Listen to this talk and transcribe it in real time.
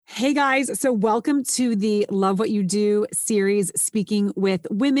Hey guys, so welcome to the Love What You Do series, speaking with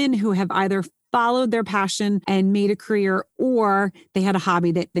women who have either followed their passion and made a career, or they had a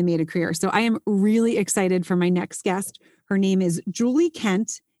hobby that they made a career. So I am really excited for my next guest. Her name is Julie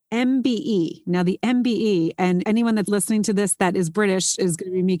Kent, MBE. Now the MBE, and anyone that's listening to this that is British is going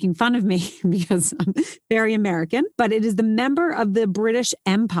to be making fun of me because I'm very American, but it is the member of the British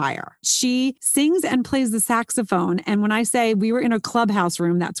Empire. She sings and plays the saxophone. And when I say we were in a clubhouse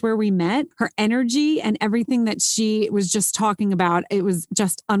room, that's where we met. Her energy and everything that she was just talking about, it was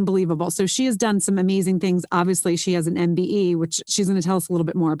just unbelievable. So she has done some amazing things. Obviously, she has an MBE, which she's going to tell us a little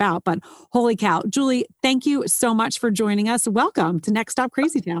bit more about, but holy cow. Julie, thank you so much for joining us. Welcome to Next Stop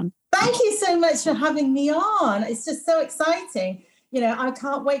Crazy Town. Thank you so much for having me on. It's just so exciting. I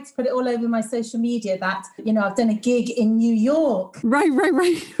can't wait to put it all over my social media that, I've done a gig in New York. Right.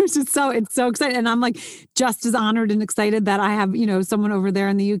 Which is it's so exciting. And I'm like just as honored and excited that I have, someone over there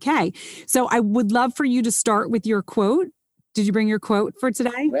in the UK. So I would love for you to start with your quote. Did you bring your quote for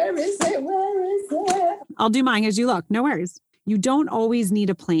today? Where is it? I'll do mine as you look. No worries. You don't always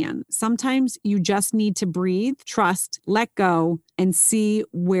need a plan. Sometimes you just need to breathe, trust, let go, and see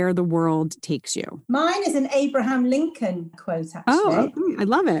where the world takes you. Mine is an Abraham Lincoln quote, actually. Oh, okay. I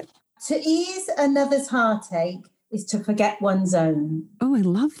love it. To ease another's heartache is to forget one's own. Oh, I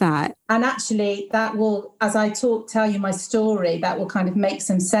love that. And actually, that will, as I tell you my story, that will kind of make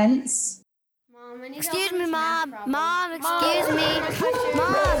some sense. Excuse me, Mom. Mom, excuse me.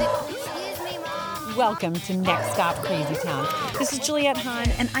 Mom. Welcome to Next Stop Crazy Town. This is Juliette Hahn,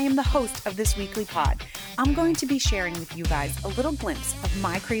 and I am the host of this weekly pod. I'm going to be sharing with you guys a little glimpse of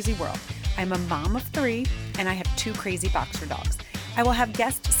my crazy world. I'm a mom of 3, and I have 2 crazy boxer dogs. I will have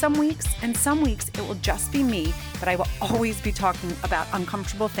guests some weeks, and some weeks it will just be me, but I will always be talking about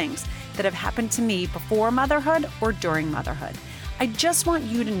uncomfortable things that have happened to me before motherhood or during motherhood. I just want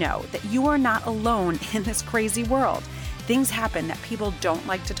you to know that you are not alone in this crazy world. Things happen that people don't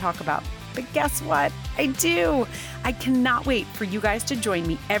like to talk about. But guess what? I do. I cannot wait for you guys to join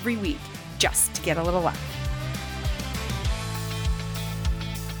me every week just to get a little laugh.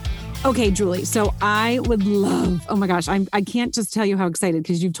 Okay, Julie. So I would love, oh my gosh, I can't just tell you how excited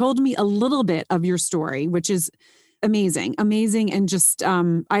because you've told me a little bit of your story, which is amazing. And just,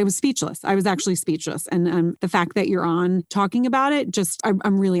 I was speechless. I was actually speechless. And the fact that you're on talking about it,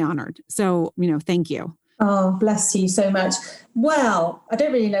 I'm really honored. So, thank you. Oh, bless you so much. Well, I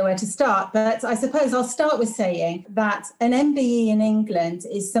don't really know where to start, but I suppose I'll start with saying that an MBE in England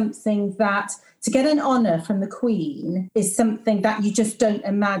is something that to get an honour from the Queen is something that you just don't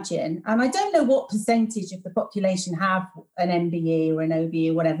imagine. And I don't know what percentage of the population have an MBE or an OBE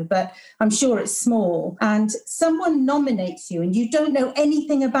or whatever, but I'm sure it's small. And someone nominates you and you don't know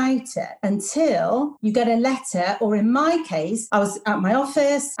anything about it until you get a letter, or in my case, I was at my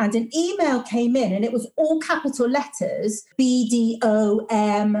office and an email came in and it was all capital letters,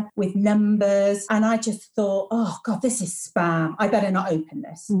 BDOM with numbers. And I just thought, oh God, this is spam. I better not open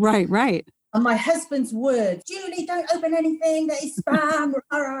this. Right. And my husband's words, Julie, don't open anything that is spam.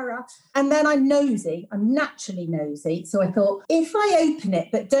 And then I'm naturally nosy. So I thought, if I open it,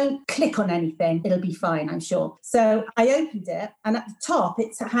 but don't click on anything, it'll be fine, I'm sure. So I opened it, and at the top,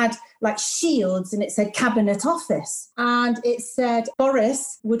 it had like shields, and it said Cabinet Office. And it said,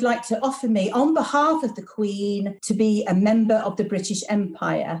 Boris would like to offer me, on behalf of the Queen, to be a member of the British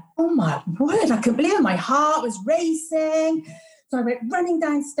Empire. Oh my word, I couldn't believe it. My heart was racing. So I went running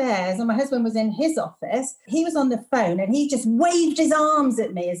downstairs, and my husband was in his office. He was on the phone and he just waved his arms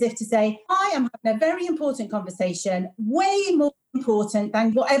at me as if to say, I am having a very important conversation, way more important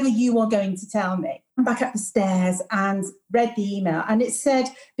than whatever you are going to tell me. I'm back up the stairs and read the email, and it said,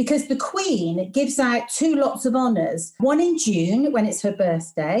 because the Queen gives out 2 lots of honours, one in June when it's her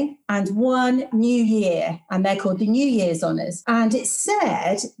birthday and one New Year, and they're called the New Year's honours. And it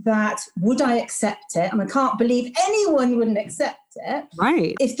said that, would I accept it? And I can't believe anyone wouldn't accept it.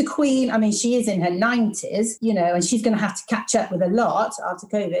 Right. If the Queen, she is in her 90s, and she's going to have to catch up with a lot after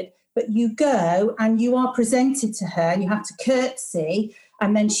COVID, but you go and you are presented to her and you have to curtsy,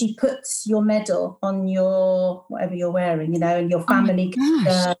 and then she puts your medal on your, whatever you're wearing, and your family.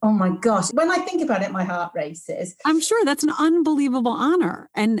 Oh my gosh. When I think about it, my heart races. I'm sure that's an unbelievable honor.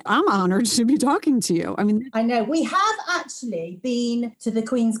 And I'm honored to be talking to you. I know. We have actually been to the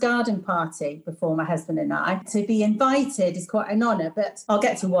Queen's Garden Party before, my husband and I. To be invited is quite an honor, but I'll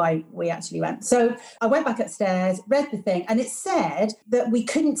get to why we actually went. So I went back upstairs, read the thing, and it said that we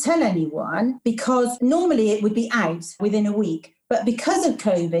couldn't tell anyone because normally it would be out within a week. But because of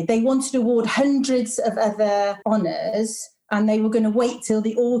COVID, they wanted to award hundreds of other honours and they were going to wait till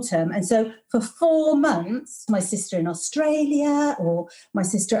the autumn. And so for 4 months, my sister in Australia or my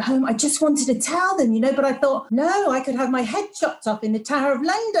sister at home, I just wanted to tell them, but I thought, no, I could have my head chopped off in the Tower of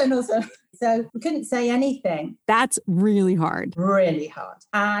London or something. So we couldn't say anything. That's really hard. Really hard.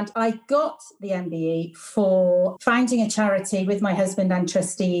 And I got the MBE for founding a charity with my husband and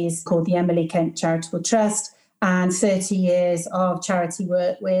trustees called the Emily Kent Charitable Trust, and 30 years of charity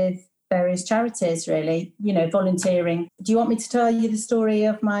work with various charities, really, volunteering. Do you want me to tell you the story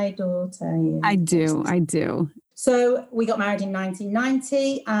of my daughter? I do. So we got married in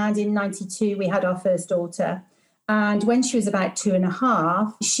 1990, and in 92 we had our first daughter. And when she was about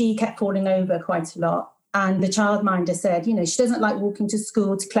 2.5, she kept falling over quite a lot. And the childminder said, she doesn't like walking to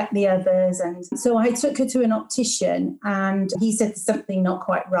school to collect the others. And so I took her to an optician, and he said there's something not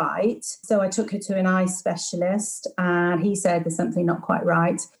quite right. So I took her to an eye specialist, and he said there's something not quite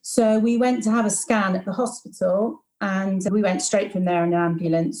right. So we went to have a scan at the hospital, and we went straight from there in an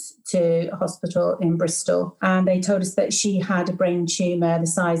ambulance to a hospital in Bristol. And they told us that she had a brain tumour the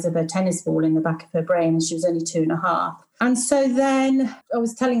size of a tennis ball in the back of her brain, and she was only 2.5. And so then I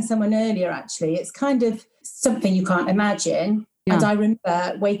was telling someone earlier, actually, it's kind of something you can't imagine. Yeah. And I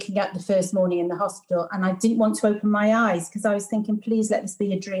remember waking up the first morning in the hospital, and I didn't want to open my eyes because I was thinking, please let this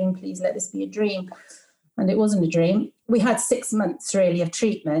be a dream. Please let this be a dream. And it wasn't a dream. We had 6 months really of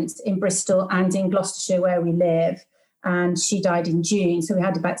treatment in Bristol and in Gloucestershire where we live. And she died in June. So we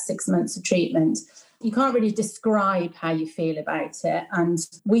had about 6 months of treatment. You can't really describe how you feel about it. And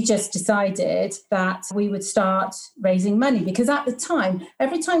we just decided that we would start raising money, because at the time,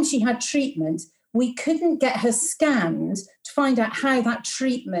 every time she had treatment, we couldn't get her scanned to find out how that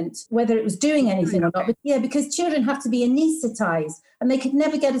treatment, whether it was doing anything or not. But yeah, because children have to be anaesthetised, and they could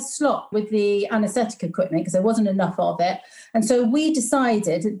never get a slot with the anaesthetic equipment because there wasn't enough of it. And so we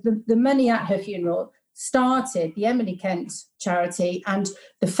decided the money at her funeral started the Emily Kent charity, and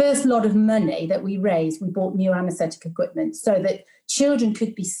the first lot of money that we raised, we bought new anaesthetic equipment so that children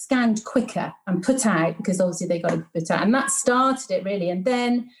could be scanned quicker and put out, because obviously they got to be put out. And that started it really. And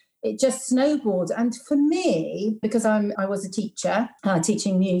then it just snowballed. And for me, because I was a teacher,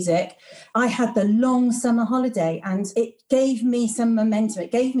 teaching music, I had the long summer holiday, and it gave me some momentum.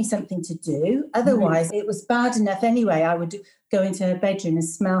 It gave me something to do. Otherwise, it was bad enough anyway. I would go into her bedroom and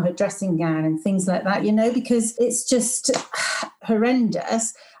smell her dressing gown and things like that, because it's just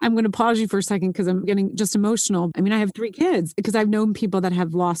horrendous. I'm going to pause you for a second because I'm getting just emotional. I mean, I have 3 kids because I've known people that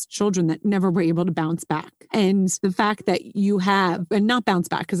have lost children that never were able to bounce back. And the fact that you have, and not bounce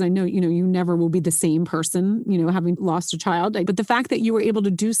back, because I know, you never will be the same person, having lost a child. But the fact that you were able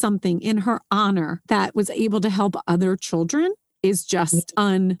to do something in her honor that was able to help other children is just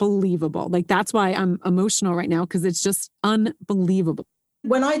unbelievable. Like, that's why I'm emotional right now, because it's just unbelievable.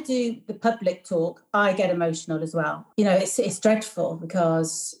 When I do the public talk, I get emotional as well. It's dreadful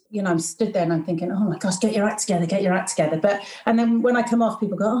because, I'm stood there and I'm thinking, oh my gosh, get your act together. And then when I come off,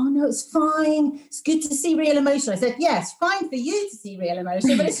 people go, oh no, it's fine. It's good to see real emotion. I said, yeah, it's fine for you to see real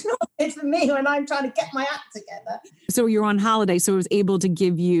emotion, but it's not good for me when I'm trying to get my act together. So you're on holiday, so it was able to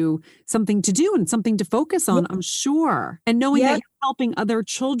give you something to do and something to focus on, I'm sure. And knowing that you're helping other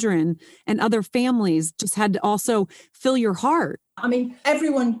children and other families just had to also fill your heart. I mean,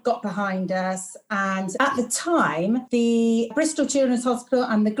 everyone got behind us. And at the time, the Bristol Children's Hospital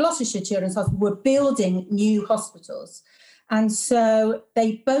and the Gloucestershire Children's Hospital were building new hospitals. And so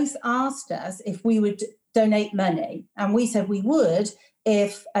they both asked us if we would donate money. And we said we would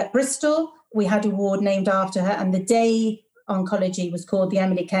if at Bristol we had a ward named after her, and the day oncology was called the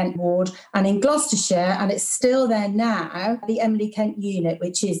Emily Kent ward, and in Gloucestershire, and it's still there now, the Emily Kent unit,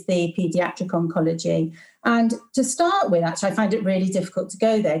 which is the paediatric oncology. And to start with, actually, I find it really difficult to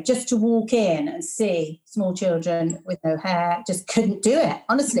go there. Just to walk in and see small children with no hair, just couldn't do it.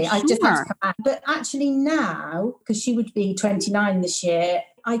 Honestly, I just had to come out. But actually now, because she would be 29 this year,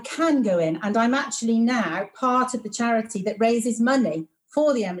 I can go in, and I'm actually now part of the charity that raises money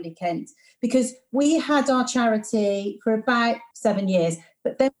for the Emily Kent, because we had our charity for about 7 years,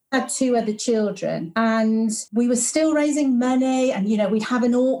 but then we had 2 other children, and we were still raising money, and, we'd have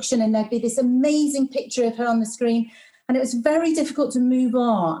an auction and there'd be this amazing picture of her on the screen, and it was very difficult to move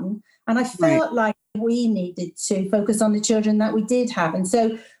on. And I felt like we needed to focus on the children that we did have. And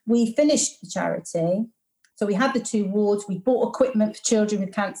so we finished the charity. So we had the 2 wards, we bought equipment for children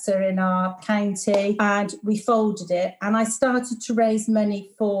with cancer in our county, and we folded it. And I started to raise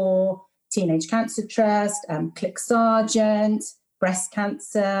money for Teenage Cancer Trust, Click Sargent, breast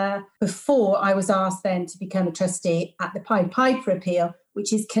cancer, before I was asked then to become a trustee at the Pied Piper Appeal,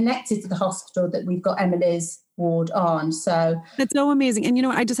 which is connected to the hospital that we've got Emily's ward on. So that's so amazing. And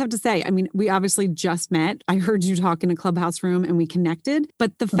I just have to say, I mean, we obviously just met. I heard you talk in a Clubhouse room and we connected.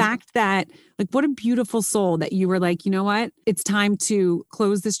 But the fact that, like, what a beautiful soul that you were like, you know what? It's time to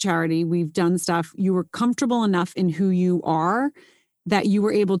close this charity. We've done stuff. You were comfortable enough in who you are that you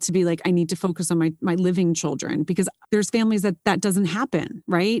were able to be like, I need to focus on my living children, because there's families that doesn't happen,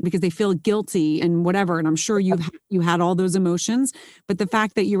 right? Because they feel guilty and whatever. And I'm sure you had all those emotions, but the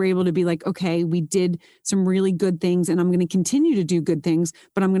fact that you're able to be like, okay, we did some really good things and I'm going to continue to do good things,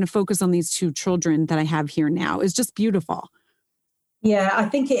 but I'm going to focus on these 2 children that I have here now is just beautiful. Yeah, I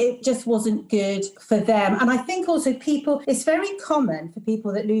think it just wasn't good for them. And I think also it's very common for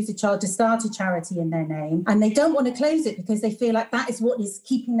people that lose a child to start a charity in their name, and they don't want to close it because they feel like that is what is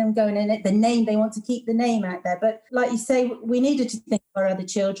keeping them going in it. The name, they want to keep the name out there. But like you say, we needed to think of our other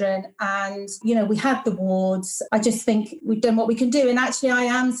children, and, we had the wards. I just think we've done what we can do. And actually, I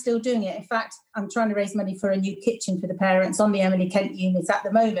am still doing it. In fact, I'm trying to raise money for a new kitchen for the parents on the Emily Kent units at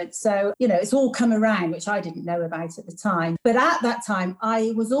the moment. So, it's all come around, which I didn't know about at the time. But at that time,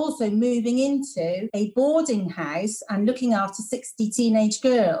 I was also moving into a boarding house and looking after 60 teenage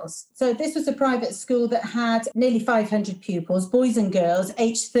girls. So this was a private school that had nearly 500 pupils, boys and girls,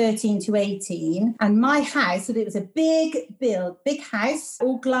 aged 13 to 18. And my house, so it was a big house,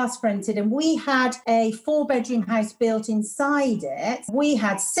 all glass fronted. And we had a 4-bedroom house built inside it. We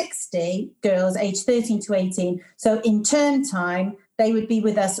had 60 girls aged 13 to 18. So in term time, they would be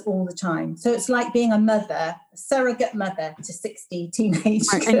with us all the time. So it's like being a surrogate mother to 60 teenage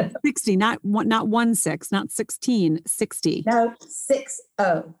girls. And 60, not 16, not 16, 60. No, 60.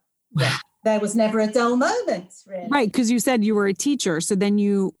 Yeah. There was never a dull moment, really. Right, because you said you were a teacher. So then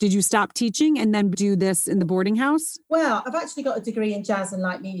did you stop teaching and then do this in the boarding house? Well, I've actually got a degree in jazz and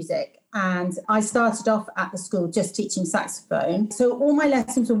light music. And I started off at the school just teaching saxophone. So all my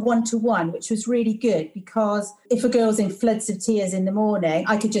lessons were 1-to-1, which was really good, because if a girl's in floods of tears in the morning,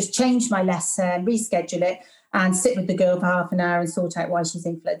 I could just change my lesson, reschedule it, and sit with the girl for half an hour and sort out why she's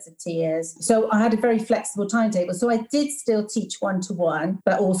in floods of tears. So I had a very flexible timetable. So I did still teach 1-to-1,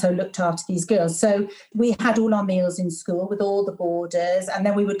 but also looked after these girls. So we had all our meals in school with all the boarders, and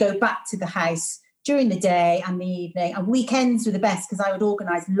then we would go back to the house during the day and the evening. And weekends were the best because I would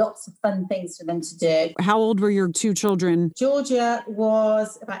organise lots of fun things for them to do. How old were your 2 children? Georgia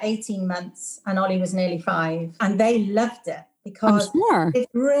was about 18 months and Ollie was nearly 5. And they loved it, because it's a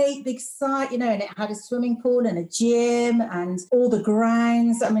great big site, and it had a swimming pool and a gym and all the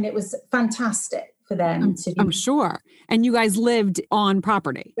grounds. I mean, it was fantastic for them to be. I'm sure. And you guys lived on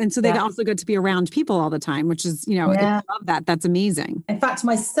property. And so they also got to be around people all the time, which is, I love that. That's amazing. In fact,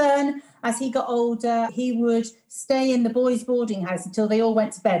 my son, as he got older, he would stay in the boys' boarding house until they all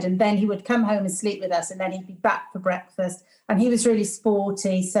went to bed. And then he would come home and sleep with us. And then he'd be back for breakfast. And he was really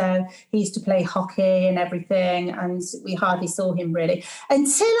sporty. So he used to play hockey and everything. And we hardly saw him really.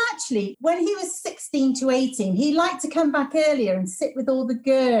 Until actually, when he was 16 to 18, he liked to come back earlier and sit with all the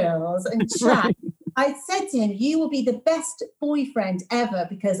girls and chat. Right. I said to him, you will be the best boyfriend ever,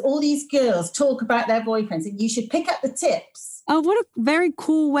 because all these girls talk about their boyfriends and you should pick up the tips. Oh, what a very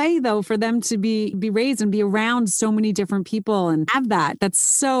cool way, though, for them to be raised and be around so many different people and have that. That's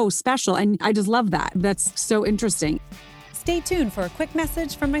so special. And I just love that. That's so interesting. Stay tuned for a quick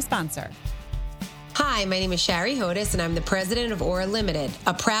message from my sponsor. Hi, my name is Shari Hodis, and I'm the president of Aura Limited,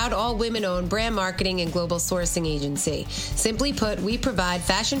 a proud all-women-owned brand marketing and global sourcing agency. Simply put, we provide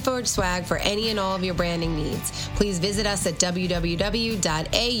fashion-forward swag for any and all of your branding needs. Please visit us at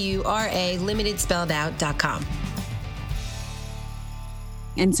www.auralimitedspelledout.com.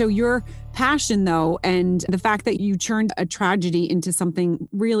 And so your passion, though, and the fact that you turned a tragedy into something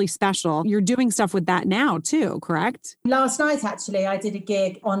really special, you're doing stuff with that now too, correct? Last night, actually, I did a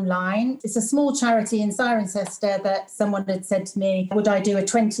gig online. It's a small charity in Cirencester that someone had said to me, would I do a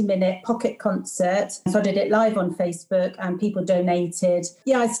 20-minute pocket concert? So I did it live on Facebook and people donated.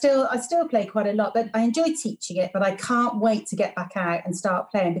 Yeah, I still play quite a lot, but I enjoy teaching it, but I can't wait to get back out and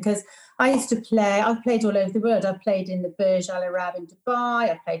start playing, because I used to play, I've played all over the world. I've played in the Burj Al Arab in Dubai.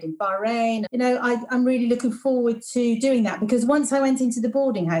 I've played in Bahrain. I'm really looking forward to doing that, because once I went into the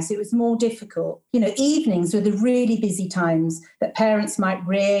boarding house, it was more difficult. Evenings were the really busy times that parents might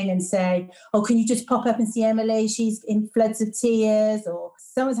ring and say, oh, can you just pop up and see Emily? She's in floods of tears. Or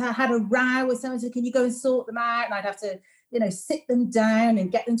someone's had a row with someone, so can you go and sort them out? And I'd have to sit them down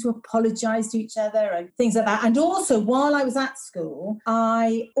and get them to apologize to each other and things like that. And also, while I was at school,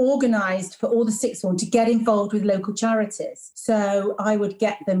 I organised for all the sixth form to get involved with local charities. So I would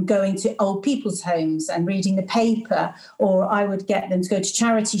get them going to old people's homes and reading the paper, or I would get them to go to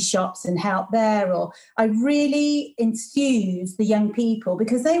charity shops and help there. Or I really enthused the young people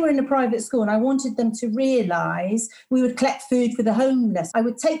because they were in a private school and I wanted them to realise we would collect food for the homeless. I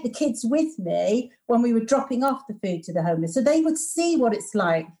would take the kids with me when we were dropping off the food to the homeless so they would see what it's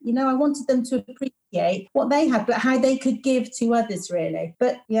like. I wanted them to appreciate what they had, but how they could give to others, really.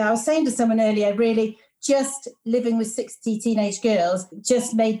 But yeah, I was saying to someone earlier, really, just living with 60 teenage girls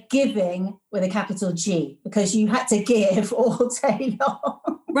just made giving with a capital G, because you had to give all day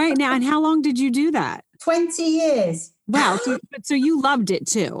long. Right now. And how long did you do that? 20 years. Wow. So you loved it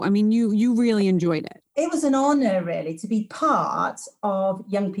too. I mean, you really enjoyed it. It was an honour, really, to be part of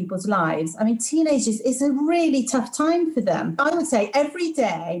young people's lives. I mean, teenagers, it's a really tough time for them. I would say every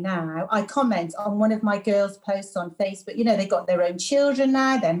day now I comment on one of my girls' posts on Facebook. They've got their own children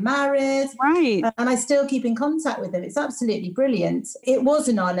now, they're married. Right. And I still keep in contact with them. It's absolutely brilliant. It was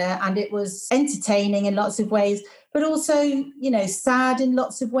an honour and it was entertaining in lots of ways, but also, sad in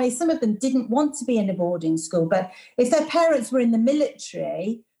lots of ways. Some of them didn't want to be in a boarding school, but if their parents were in the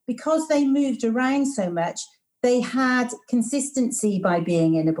military, because they moved around so much, they had consistency by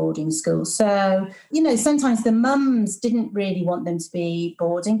being in a boarding school. So, sometimes the mums didn't really want them to be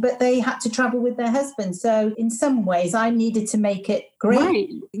boarding, but they had to travel with their husbands. So in some ways, I needed to make it great. Right.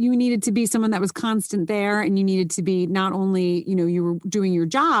 You needed to be someone that was constant there, and you needed to be not only, you were doing your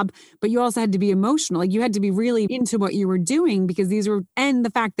job, but you also had to be emotional. Like you had to be really into what you were doing and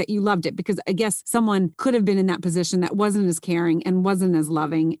the fact that you loved it, because I guess someone could have been in that position that wasn't as caring and wasn't as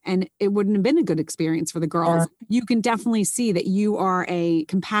loving, and it wouldn't have been a good experience for the girls. You can definitely see that you are a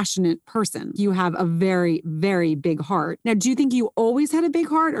compassionate person. You have a very, very big heart. Now, do you think you always had a big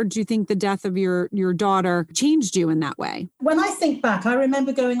heart, or do you think the death of your daughter changed you in that way? When I think back, I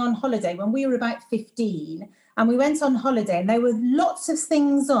remember going on holiday when we were about 15, and we went on holiday and there were lots of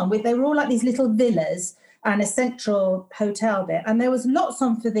things on. They were all like these little villas and a central hotel bit. And there was lots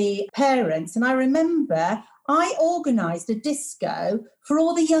on for the parents. And I remember I organised a disco for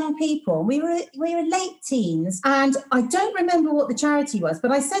all the young people. We were late teens, and I don't remember what the charity was,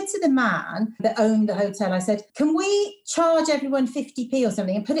 but I said to the man that owned the hotel, I said, can we charge everyone 50p or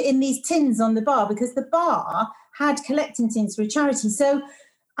something and put it in these tins on the bar? Because the bar had collecting tins for a charity. So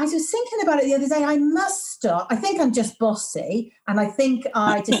I was thinking about it the other day. I must stop. I think I'm just bossy, and I think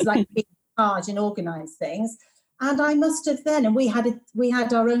I just like to be in charge and organise things. And I must have then, and we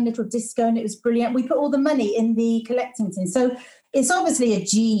had our own little disco, and it was brilliant. We put all the money in the collecting tin. So it's obviously a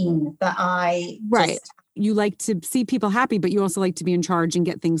gene that I You like to see people happy, but you also like to be in charge and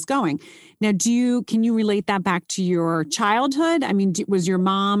get things going. Now, can you relate that back to your childhood? I mean, was your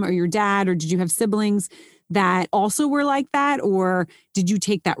mom or your dad, or did you have siblings that also were like that? Or did you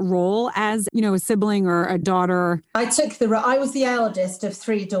take that role as, a sibling or a daughter? I took the role. I was the eldest of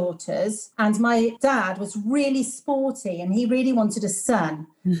 3 daughters, and my dad was really sporty, and he really wanted a son.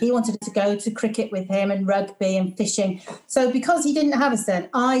 He wanted to go to cricket with him and rugby and fishing. So because he didn't have a son,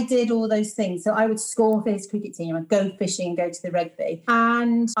 I did all those things. So I would score for his cricket team, I'd go fishing and go to the rugby.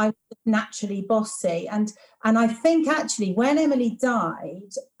 And I was naturally bossy. And I think actually when Emily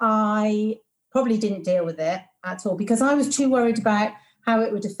died, I probably didn't deal with it at all, because I was too worried about how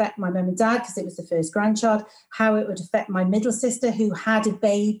it would affect my mum and dad, because it was the first grandchild, how it would affect my middle sister who had a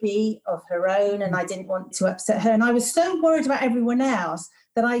baby of her own, and I didn't want to upset her. And I was so worried about everyone else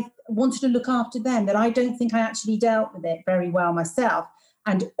that I wanted to look after them that I don't think I actually dealt with it very well myself.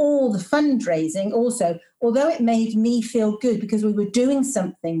 And all the fundraising also, although it made me feel good because we were doing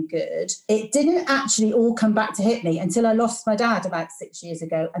something good, it didn't actually all come back to hit me until I lost my dad about 6 years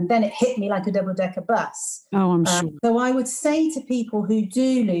ago. And then it hit me like a double-decker bus. Oh, I'm sure. So I would say to people who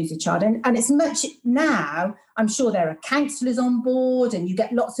do lose a child, and it's much now, I'm sure there are counsellors on board and you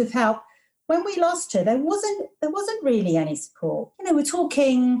get lots of help. When we lost her, there wasn't really any support. We're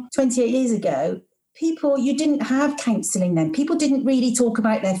talking 28 years ago. People, you didn't have counselling then. People didn't really talk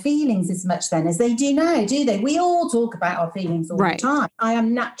about their feelings as much then as they do now, do they? We all talk about our feelings all the time. I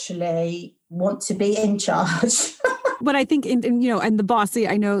am naturally want to be in charge. But I think, and the bossy,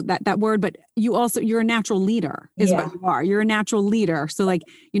 I know that word, but you're a natural leader is what you are. You're a natural leader. So like,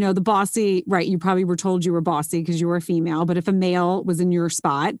 the bossy, right. You probably were told you were bossy because you were a female, but if a male was in your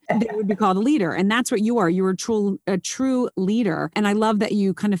spot, they would be called a leader. And that's what you are. You were a true leader. And I love that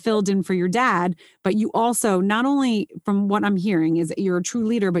you kind of filled in for your dad, but you also, not only from what I'm hearing is that you're a true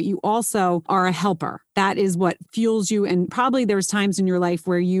leader, but you also are a helper. That is what fuels you. And probably there's times in your life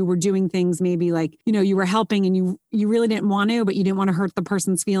where you were doing things maybe like, you were helping and you really didn't want to, but you didn't want to hurt the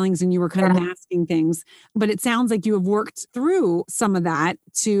person's feelings and you were kind of masking things. But it sounds like you have worked through some of that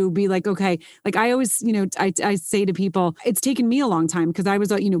to be like, okay, like I always, I say to people, it's taken me a long time because I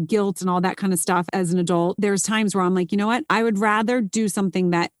was, guilt and all that kind of stuff as an adult. There's times where I'm like, you know what? I would rather do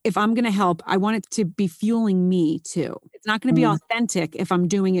something that if I'm going to help, I want it to be fueling me too. It's not going to be authentic if I'm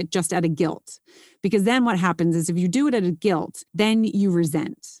doing it just out of guilt. Because then what happens is if you do it out of guilt, then you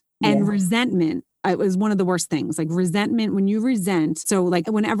resent. And resentment, it was one of the worst things, like resentment, when you resent. So like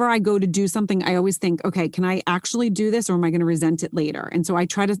whenever I go to do something, I always think, okay, can I actually do this or am I going to resent it later? And so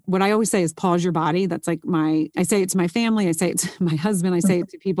what I always say is pause your body. That's like I say it to my family. I say it to my husband. I say it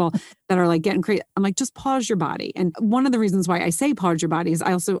to people that are like getting crazy. I'm like, just pause your body. And one of the reasons why I say pause your body is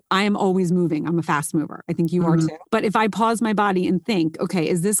I am always moving. I'm a fast mover. I think you are too. But if I pause my body and think, okay,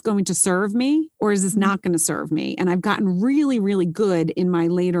 is this going to serve me or is this not going to serve me? And I've gotten really, really good in my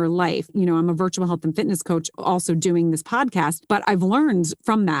later life. I'm a virtual health and fitness coach also doing this podcast, but I've learned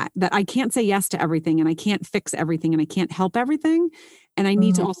from that I can't say yes to everything and I can't fix everything and I can't help everything. And I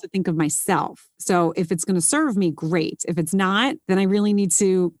need to also think of myself. So if it's going to serve me, great. If it's not, then I really need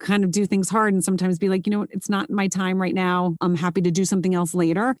to kind of do things hard and sometimes be like, it's not my time right now. I'm happy to do something else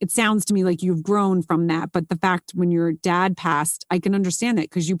later. It sounds to me like you've grown from that. But the fact when your dad passed, I can understand that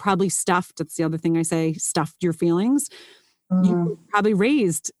because you probably stuffed, that's the other thing I say, stuffed your feelings. You were probably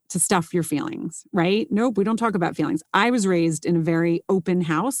raised to stuff your feelings, right? Nope, we don't talk about feelings. I was raised in a very open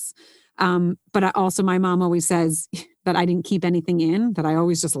house. But my mom always says that I didn't keep anything in, that I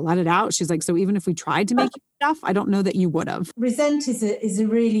always just let it out. She's like, so even if we tried to make you stuff, I don't know that you would have. Resent is a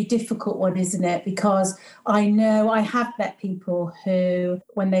really difficult one, isn't it? Because I know I have met people who,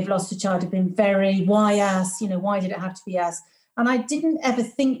 when they've lost a child, have been very, why us? Why did it have to be us? And I didn't ever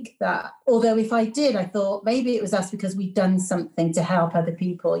think that, although if I did, I thought maybe it was us because we'd done something to help other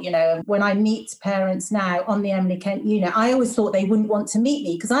people. When I meet parents now on the Emily Kent unit, I always thought they wouldn't want to meet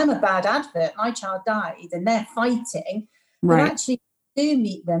me because I'm a bad advert. My child died and they're fighting. Right. But actually, do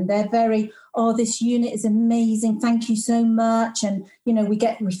meet them, they're very, this unit is amazing, thank you so much, and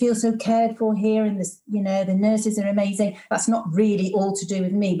we feel so cared for here, and this, the nurses are amazing. That's not really all to do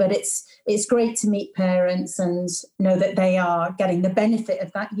with me, but it's great to meet parents and know that they are getting the benefit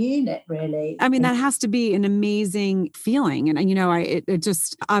of that unit, really. I mean, that has to be an amazing feeling. And it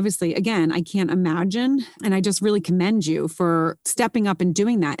just, obviously, again, I can't imagine, and I just really commend you for stepping up and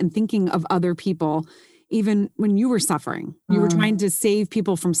doing that and thinking of other people. Even when you were suffering, you were trying to save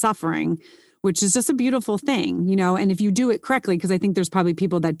people from suffering, which is just a beautiful thing, and if you do it correctly, because I think there's probably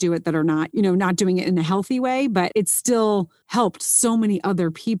people that do it that are not, not doing it in a healthy way, but it still helped so many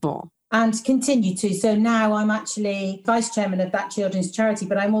other people. And continue to. So now I'm actually vice chairman of that children's charity,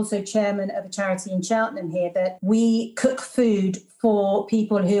 but I'm also chairman of a charity in Cheltenham here that we cook food for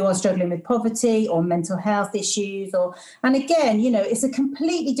people who are struggling with poverty or mental health issues. And again, it's a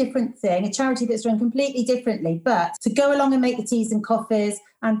completely different thing, a charity that's run completely differently. But to go along and make the teas and coffees,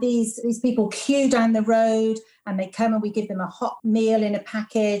 and these people queue down the road and they come and we give them a hot meal in a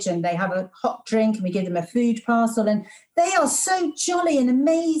package and they have a hot drink and we give them a food parcel, and they are so jolly and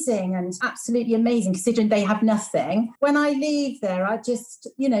amazing and absolutely amazing considering they have nothing. When I leave there, I just,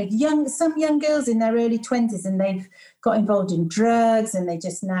 some young girls in their early 20s and they've got involved in drugs and they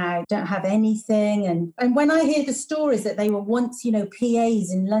just now don't have anything. And when I hear the stories that they were once,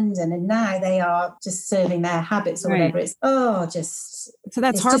 PAs in London and now they are just serving their habits or whatever, it's, so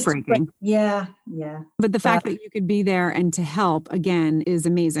that's heartbreaking. Yeah. But the fact that you could be there and to help again is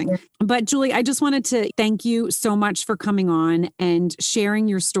amazing. Yeah. But Julie, I just wanted to thank you so much for coming on and sharing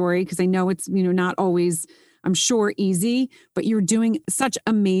your story, because I know it's, not always, I'm sure, easy, but you're doing such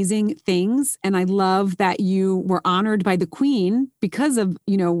amazing things. And I love that you were honored by the Queen because of,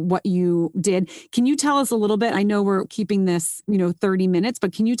 what you did. Can you tell us a little bit? I know we're keeping this, 30 minutes,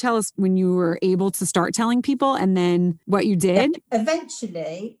 but can you tell us when you were able to start telling people and then what you did?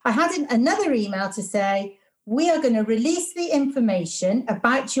 Eventually, I had another email to say, we are going to release the information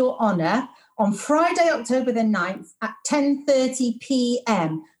about your honour on Friday, October the 9th at 10:30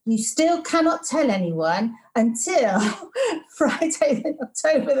 p.m. You still cannot tell anyone until Friday,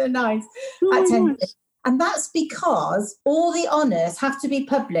 October the 9th at 10. And that's because all the honours have to be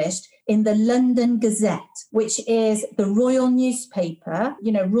published in the London Gazette, which is the royal newspaper,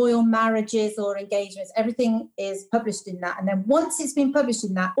 royal marriages or engagements, everything is published in that. And then once it's been published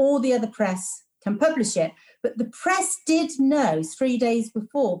in that, all the other press can publish it. But the press did know 3 days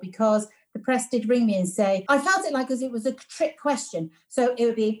before, because the press did ring me and say, I felt it like as it was a trick question. So it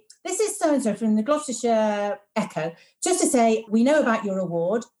would be, this is so-and-so from the Gloucestershire Echo, just to say, we know about your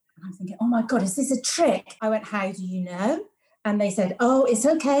award. And I'm thinking, oh my God, is this a trick? I went, how do you know? And they said, oh, it's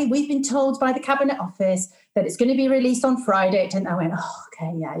okay. We've been told by the Cabinet Office that it's going to be released on Friday. And I went, oh,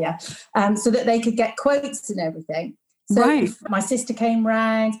 okay, yeah. So that they could get quotes and everything. So my sister came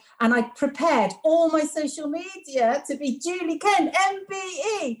round and I prepared all my social media to be Julie Kent,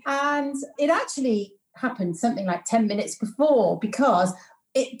 MBE. And it actually happened something like 10 minutes before, because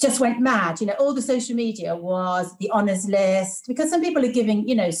it just went mad. All the social media was the honours list, because some people are giving,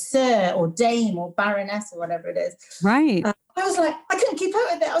 Sir or Dame or Baroness or whatever it is. Right. I was like, I couldn't keep up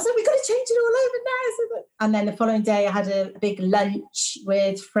with it. I was like, we've got to change it all over now. And then the following day I had a big lunch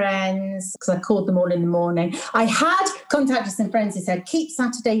with friends, because I called them all in the morning. I had contacted some friends who said, keep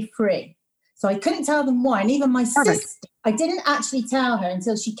Saturday free. So I couldn't tell them why. And even my sister, I didn't actually tell her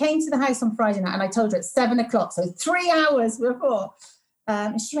until she came to the house on Friday night, and I told her at 7:00, so 3 hours before.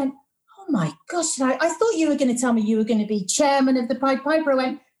 And she went, oh my gosh, I thought you were going to tell me you were going to be chairman of the Pied Piper. I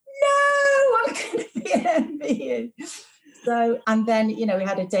went, no, I'm going to be an MBE. So, and then, we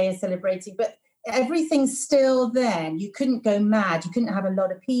had a day of celebrating, but everything's still then. You couldn't go mad. You couldn't have a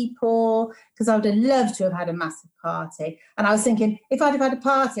lot of people, because I would have loved to have had a massive party. And I was thinking, if I'd have had a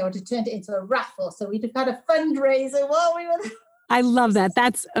party, I would have turned it into a raffle. So we'd have had a fundraiser while we were there. I love that.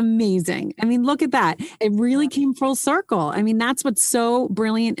 That's amazing. I mean, look at that. It really came full circle. I mean, that's what's so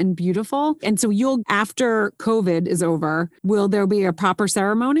brilliant and beautiful. And so after COVID is over, will there be a proper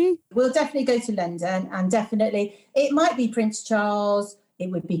ceremony? We'll definitely go to London, and definitely it might be Prince Charles. It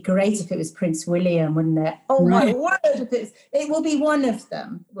would be great if it was Prince William, wouldn't it? Oh, my word. It will be one of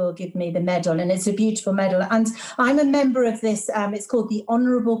them will give me the medal, and it's a beautiful medal. And I'm a member of this. It's called the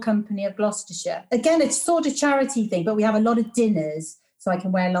Honourable Company of Gloucestershire. Again, it's sort of charity thing, but we have a lot of dinners, so I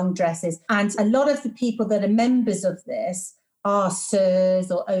can wear long dresses. And a lot of the people that are members of this are sirs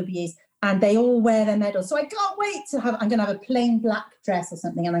or OBEs, and they all wear their medals. So I can't wait I'm going to have a plain black dress or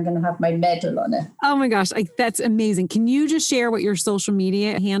something, and I'm going to have my medal on it. Oh my gosh, that's amazing. Can you just share what your social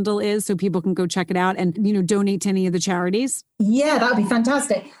media handle is so people can go check it out and, donate to any of the charities? Yeah, that would be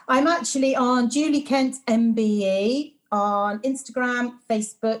fantastic. I'm actually on Julie Kent MBE on Instagram,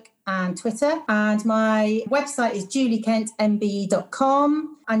 Facebook and Twitter. And my website is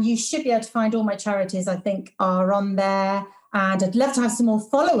juliekentmbe.com. And you should be able to find all my charities, I think, are on there. And I'd love to have some more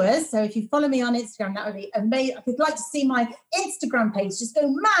followers. So if you follow me on Instagram, that would be amazing. I'd like to see my Instagram page just go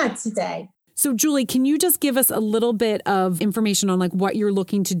mad today. So Julie, can you just give us a little bit of information on what you're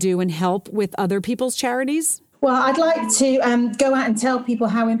looking to do and help with other people's charities? Well, I'd like to go out and tell people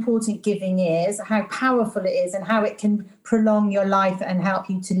how important giving is, how powerful it is, and how it can prolong your life and help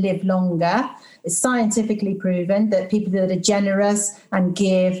you to live longer. It's scientifically proven that people that are generous and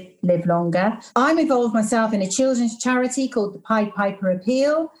give live longer. I'm involved myself in a children's charity called the Pied Piper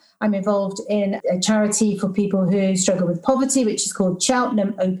Appeal. I'm involved in a charity for people who struggle with poverty, which is called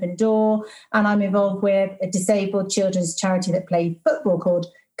Cheltenham Open Door. And I'm involved with a disabled children's charity that play football called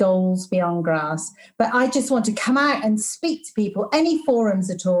Goals Beyond Grass. But I just want to come out and speak to people, any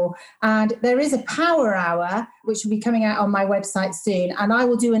forums at all. And there is a power hour, which will be coming out on my website soon. And I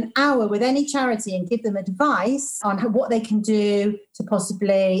will do an hour with any charity and give them advice on what they can do to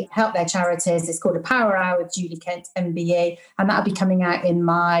possibly help their charities. It's called a Power Hour with Julie Kent MBE. And that'll be coming out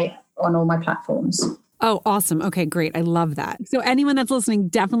on all my platforms. Oh, awesome. Okay, great. I love that. So anyone that's listening,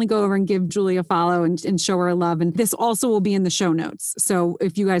 definitely go over and give Julie a follow and show her love. And this also will be in the show notes. So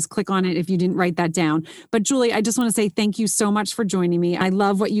if you guys click on it, if you didn't write that down. But Julie, I just want to say thank you so much for joining me. I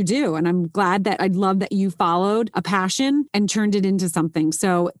love what you do. And I'm glad that I love that you followed a passion and turned it into something.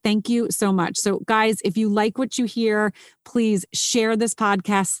 So thank you so much. So guys, if you like what you hear, please share this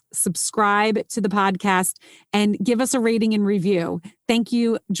podcast, subscribe to the podcast, and give us a rating and review. Thank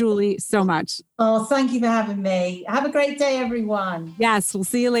you, Julie, so much. Oh, thank you for having me. Have a great day, everyone. Yes, we'll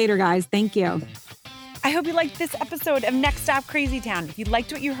see you later, guys. Thank you. I hope you liked this episode of Next Stop Crazy Town. If you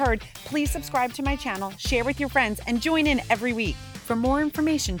liked what you heard, please subscribe to my channel, share with your friends, and join in every week. For more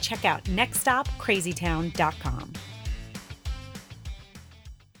information, check out nextstopcrazytown.com.